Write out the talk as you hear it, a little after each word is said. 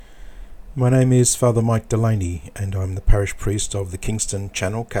My name is Father Mike Delaney, and I'm the parish priest of the Kingston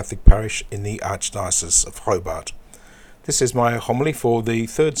Channel Catholic Parish in the Archdiocese of Hobart. This is my homily for the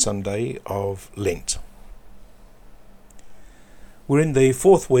third Sunday of Lent. We're in the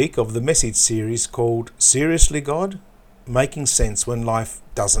fourth week of the message series called Seriously God? Making Sense When Life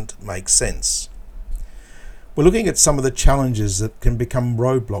Doesn't Make Sense. We're looking at some of the challenges that can become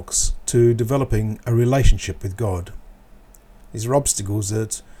roadblocks to developing a relationship with God. These are obstacles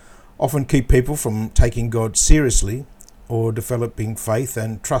that often keep people from taking God seriously or developing faith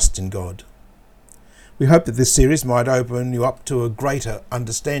and trust in God. We hope that this series might open you up to a greater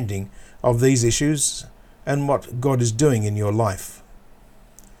understanding of these issues and what God is doing in your life.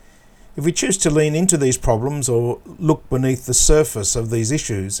 If we choose to lean into these problems or look beneath the surface of these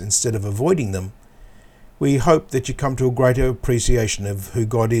issues instead of avoiding them, we hope that you come to a greater appreciation of who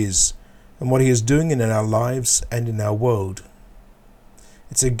God is and what He is doing in our lives and in our world.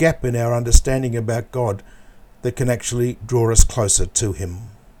 It's a gap in our understanding about God that can actually draw us closer to Him.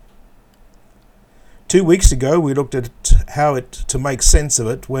 2 weeks ago, we looked at how to make sense of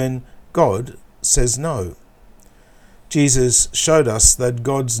it when God says no. Jesus showed us that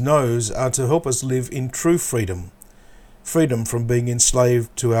God's no's are to help us live in true freedom. Freedom from being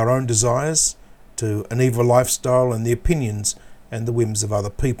enslaved to our own desires, to an evil lifestyle and the opinions and the whims of other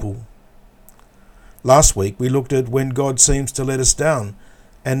people. Last week, we looked at when God seems to let us down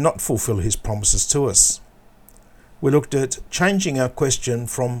and not fulfill His promises to us. We looked at changing our question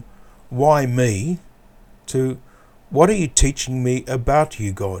from why me to what are you teaching me about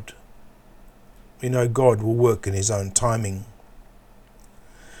you, God? We know God will work in His own timing.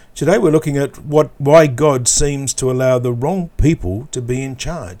 Today we're looking at why God seems to allow the wrong people to be in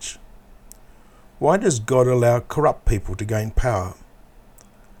charge. Why does God allow corrupt people to gain power?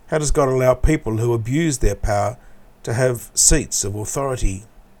 How does God allow people who abuse their power to have seats of authority?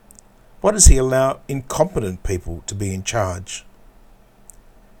 Why does He allow incompetent people to be in charge?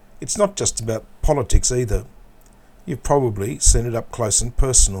 It's not just about politics either. You've probably seen it up close and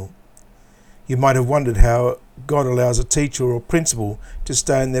personal. You might have wondered how God allows a teacher or principal to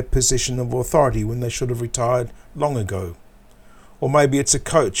stay in their position of authority when they should have retired long ago. Or maybe it's a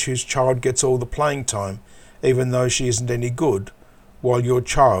coach whose child gets all the playing time, even though she isn't any good, while your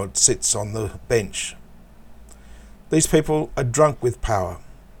child sits on the bench. These people are drunk with power,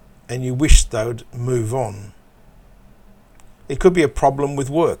 and you wish they would move on. It could be a problem with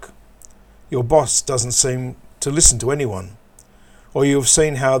work. Your boss doesn't seem to listen to anyone. Or you have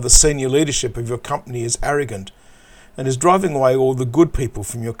seen how the senior leadership of your company is arrogant and is driving away all the good people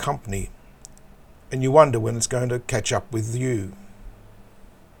from your company, and you wonder when it's going to catch up with you.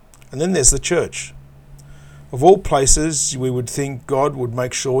 And then there's the church. Of all places we would think God would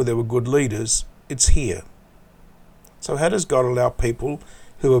make sure there were good leaders, it's here. So how does God allow people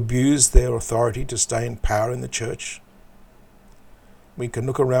who abuse their authority to stay in power in the church? We can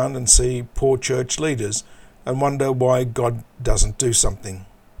look around and see poor church leaders and wonder why God doesn't do something.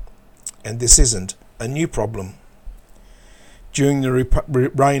 And this isn't a new problem. During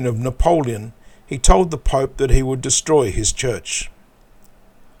the reign of Napoleon, he told the Pope that he would destroy his church.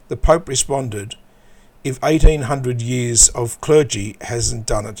 The Pope responded, "If 1800 years of clergy hasn't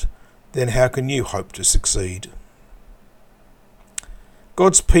done it, then how can you hope to succeed?"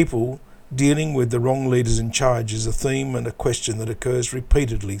 God's people dealing with the wrong leaders in charge is a theme and a question that occurs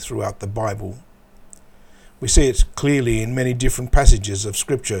repeatedly throughout the Bible. We see it clearly in many different passages of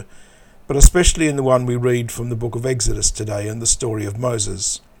Scripture, but especially in the one we read from the book of Exodus today and the story of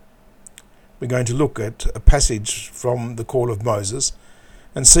Moses. We're going to look at a passage from the call of Moses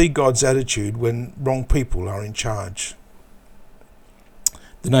and see God's attitude when wrong people are in charge.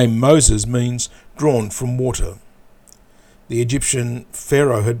 The name Moses means drawn from water. The Egyptian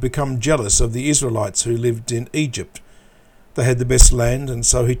Pharaoh had become jealous of the Israelites who lived in Egypt. They had the best land, and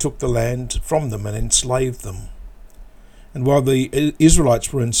so he took the land from them and enslaved them. And while the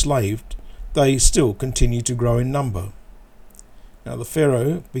Israelites were enslaved, they still continued to grow in number. Now the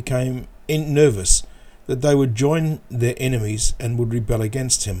Pharaoh became nervous that they would join their enemies and would rebel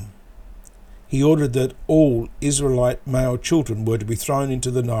against him. He ordered that all Israelite male children were to be thrown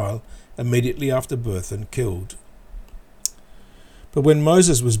into the Nile immediately after birth and killed. But when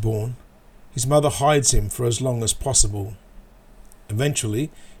Moses was born, his mother hides him for as long as possible.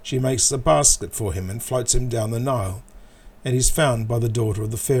 Eventually, she makes a basket for him and floats him down the Nile, and he's found by the daughter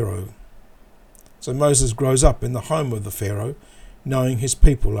of the Pharaoh. So Moses grows up in the home of the Pharaoh, knowing his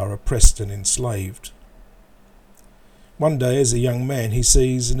people are oppressed and enslaved. One day, as a young man, he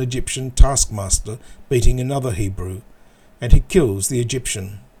sees an Egyptian taskmaster beating another Hebrew, and he kills the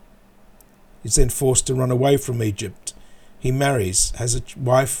Egyptian. He's then forced to run away from Egypt He marries, has a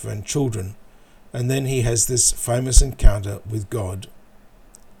wife and children, and then he has this famous encounter with God.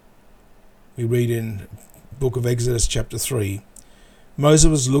 We read in book of Exodus chapter 3,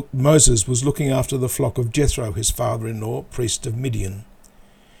 Moses was looking after the flock of Jethro, his father-in-law, priest of Midian.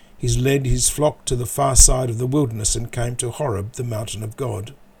 He led his flock to the far side of the wilderness and came to Horeb, the mountain of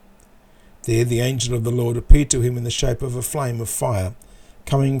God. There the angel of the Lord appeared to him in the shape of a flame of fire,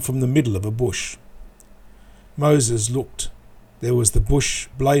 coming from the middle of a bush. Moses looked. There was the bush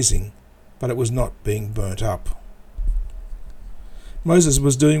blazing, but it was not being burnt up. Moses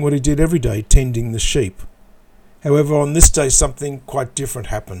was doing what he did every day, tending the sheep. However, on this day something quite different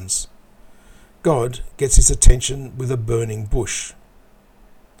happens. God gets his attention with a burning bush.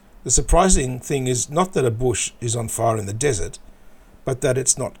 The surprising thing is not that a bush is on fire in the desert, but that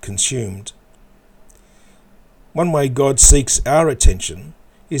it's not consumed. One way God seeks our attention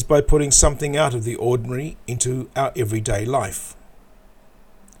is by putting something out of the ordinary into our everyday life.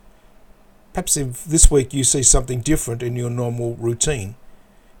 Perhaps if this week you see something different in your normal routine,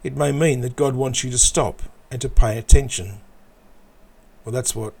 it may mean that God wants you to stop and to pay attention. Well,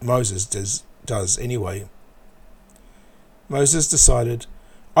 that's what Moses does anyway. Moses decided,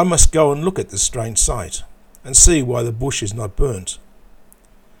 I must go and look at this strange sight and see why the bush is not burnt.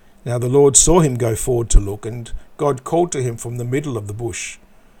 Now the Lord saw him go forward to look, and God called to him from the middle of the bush.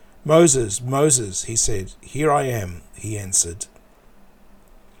 Moses, Moses, he said. Here I am, he answered.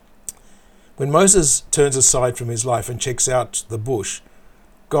 When Moses turns aside from his life and checks out the bush,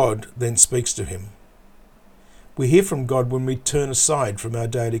 God then speaks to him. We hear from God when we turn aside from our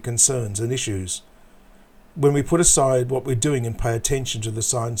daily concerns and issues, when we put aside what we're doing and pay attention to the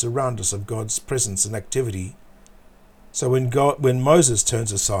signs around us of God's presence and activity. So when Moses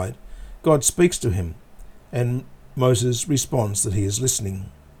turns aside, God speaks to him, and Moses responds that he is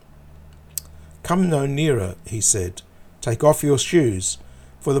listening. Come no nearer, he said. Take off your shoes,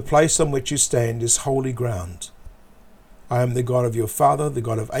 for the place on which you stand is holy ground. I am the God of your father, the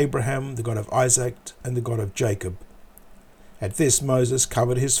God of Abraham, the God of Isaac, and the God of Jacob. At this Moses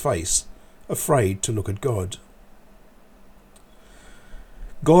covered his face, afraid to look at God.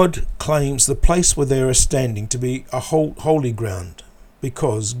 God claims the place where they are standing to be a holy ground,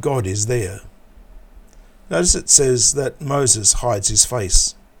 because God is there. Notice it says that Moses hides his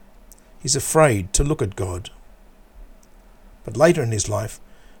face. He's afraid to look at God. But later in his life,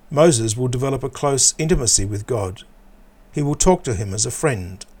 Moses will develop a close intimacy with God. He will talk to him as a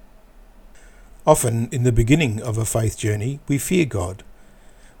friend. Often in the beginning of a faith journey, we fear God.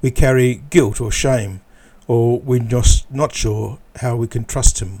 We carry guilt or shame, or we're just not sure how we can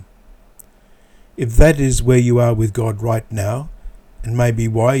trust him. If that is where you are with God right now, and maybe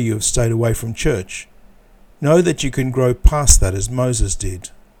why you have stayed away from church, know that you can grow past that as Moses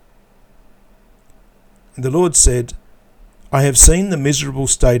did. And the Lord said, I have seen the miserable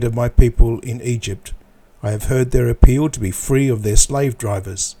state of my people in Egypt. I have heard their appeal to be free of their slave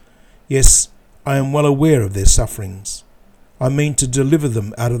drivers. Yes, I am well aware of their sufferings. I mean to deliver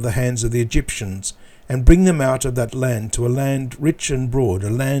them out of the hands of the Egyptians and bring them out of that land to a land rich and broad, a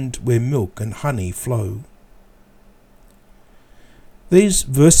land where milk and honey flow. These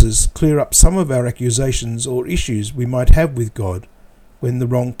verses clear up some of our accusations or issues we might have with God when the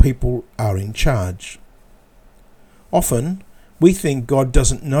wrong people are in charge. Often, we think God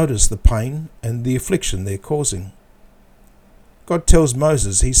doesn't notice the pain and the affliction they're causing. God tells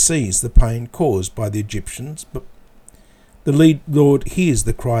Moses he sees the pain caused by the Egyptians, but the Lord hears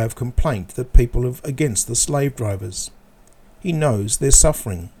the cry of complaint that people have against the slave drivers. He knows their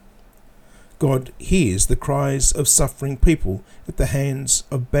suffering. God hears the cries of suffering people at the hands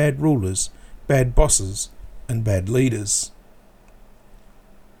of bad rulers, bad bosses, and bad leaders.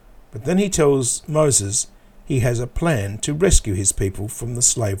 But then he tells Moses he has a plan to rescue his people from the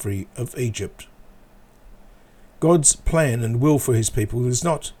slavery of Egypt. God's plan and will for his people is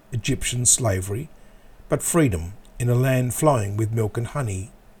not Egyptian slavery, but freedom in a land flowing with milk and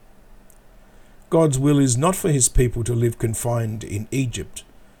honey. God's will is not for his people to live confined in Egypt,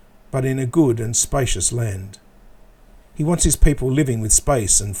 but in a good and spacious land. He wants his people living with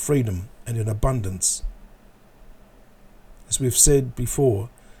space and freedom and in abundance. As we've said before,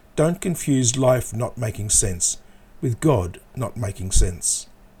 don't confuse life not making sense with God not making sense.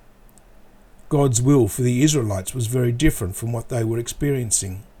 God's will for the Israelites was very different from what they were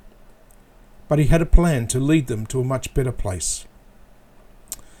experiencing, but he had a plan to lead them to a much better place.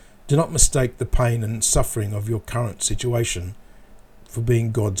 Do not mistake the pain and suffering of your current situation for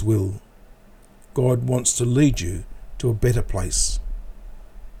being God's will. God wants to lead you to a better place.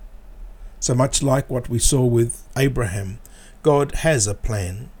 So much like what we saw with Abraham, God has a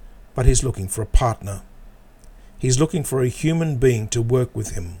plan, but he's looking for a partner. He's looking for a human being to work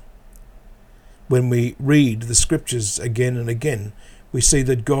with him. When we read the scriptures again and again, we see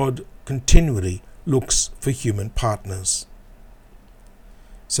that God continually looks for human partners.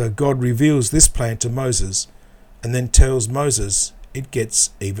 So God reveals this plan to Moses and then tells Moses it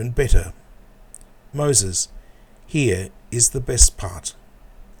gets even better. Moses, here is the best part.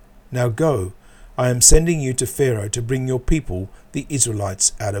 Now go, I am sending you to Pharaoh to bring your people, the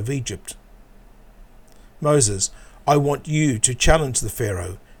Israelites, out of Egypt. Moses, I want you to challenge the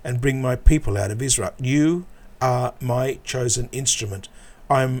Pharaoh and bring my people out of Israel. You are my chosen instrument.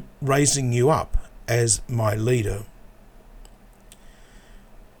 I am raising you up as my leader.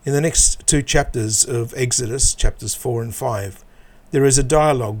 In the next 2 chapters of Exodus, chapters 4 and 5, there is a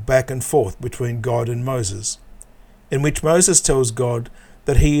dialogue back and forth between God and Moses, in which Moses tells God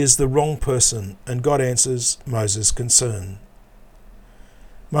that he is the wrong person, and God answers Moses' concern.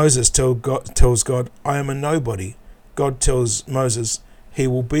 Moses tells God, I am a nobody. God tells Moses he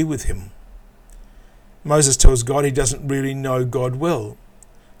will be with him. Moses tells God he doesn't really know God well.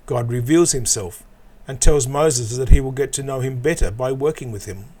 God reveals himself and tells Moses that he will get to know him better by working with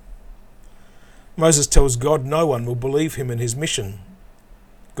him. Moses tells God no one will believe him in his mission.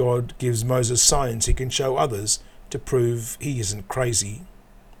 God gives Moses signs he can show others to prove he isn't crazy.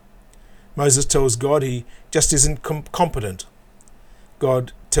 Moses tells God he just isn't competent.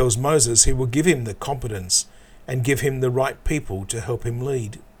 God tells Moses he will give him the competence and give him the right people to help him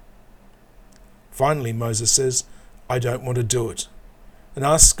lead. Finally, Moses says, I don't want to do it, and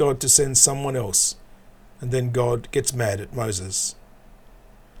asks God to send someone else, and then God gets mad at Moses.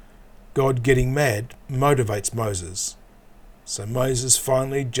 God getting mad motivates Moses, so Moses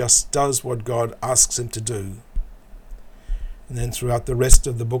finally just does what God asks him to do. And then throughout the rest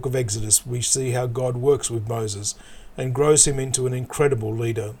of the book of Exodus, we see how God works with Moses and grows him into an incredible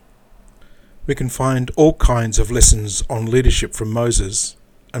leader. We can find all kinds of lessons on leadership from Moses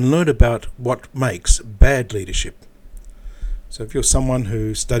and learn about what makes bad leadership. So if you're someone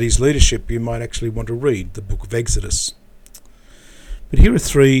who studies leadership, you might actually want to read the book of Exodus. But here are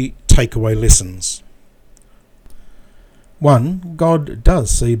 3 takeaway lessons. 1. God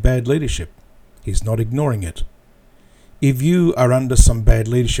does see bad leadership. He's not ignoring it. If you are under some bad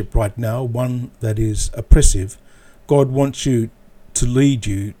leadership right now, one that is oppressive, God wants you to lead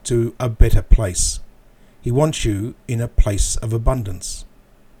you to a better place. He wants you in a place of abundance.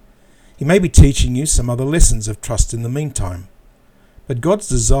 He may be teaching you some other lessons of trust in the meantime, but God's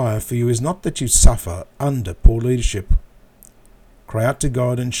desire for you is not that you suffer under poor leadership. Cry out to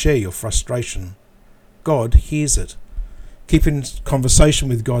God and share your frustration. God hears it. Keep in conversation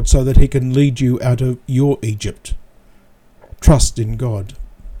with God so that he can lead you out of your Egypt. Trust in God.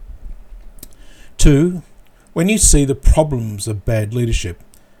 2. When you see the problems of bad leadership,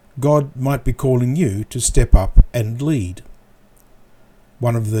 God might be calling you to step up and lead.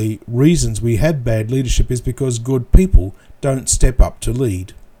 One of the reasons we have bad leadership is because good people don't step up to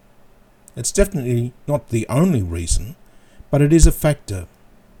lead. It's definitely not the only reason, but it is a factor.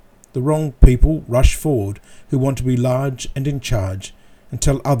 The wrong people rush forward who want to be large and in charge and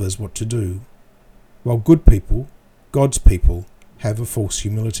tell others what to do, while good people, God's people, have a false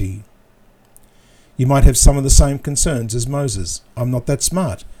humility. You might have some of the same concerns as Moses. I'm not that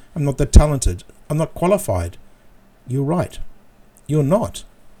smart. I'm not that talented. I'm not qualified. You're right. You're not.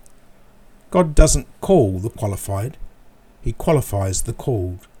 God doesn't call the qualified. He qualifies the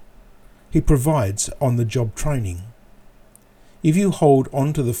called. He provides on-the-job training. If you hold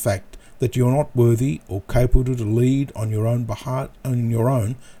on to the fact that you're not worthy or capable to lead on your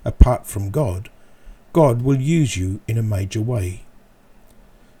own apart from God, God will use you in a major way.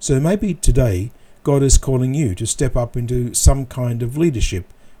 So maybe today God is calling you to step up into some kind of leadership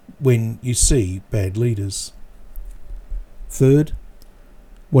when you see bad leaders. 3rd,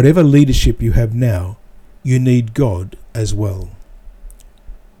 whatever leadership you have now, you need God as well.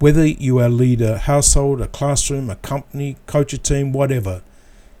 Whether you are a leader, household, a classroom, a company, coach a team, whatever,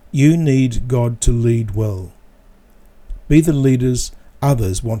 you need God to lead well. Be the leaders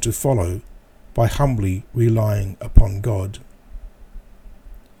others want to follow by humbly relying upon God.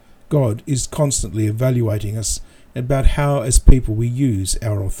 God is constantly evaluating us about how as people we use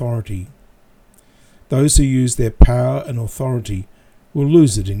our authority. Those who use their power and authority will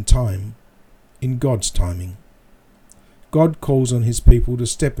lose it in time, in God's timing. God calls on his people to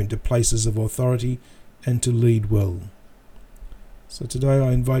step into places of authority and to lead well. So today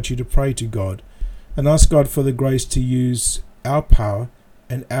I invite you to pray to God and ask God for the grace to use our power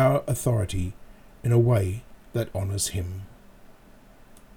and our authority in a way that honours him.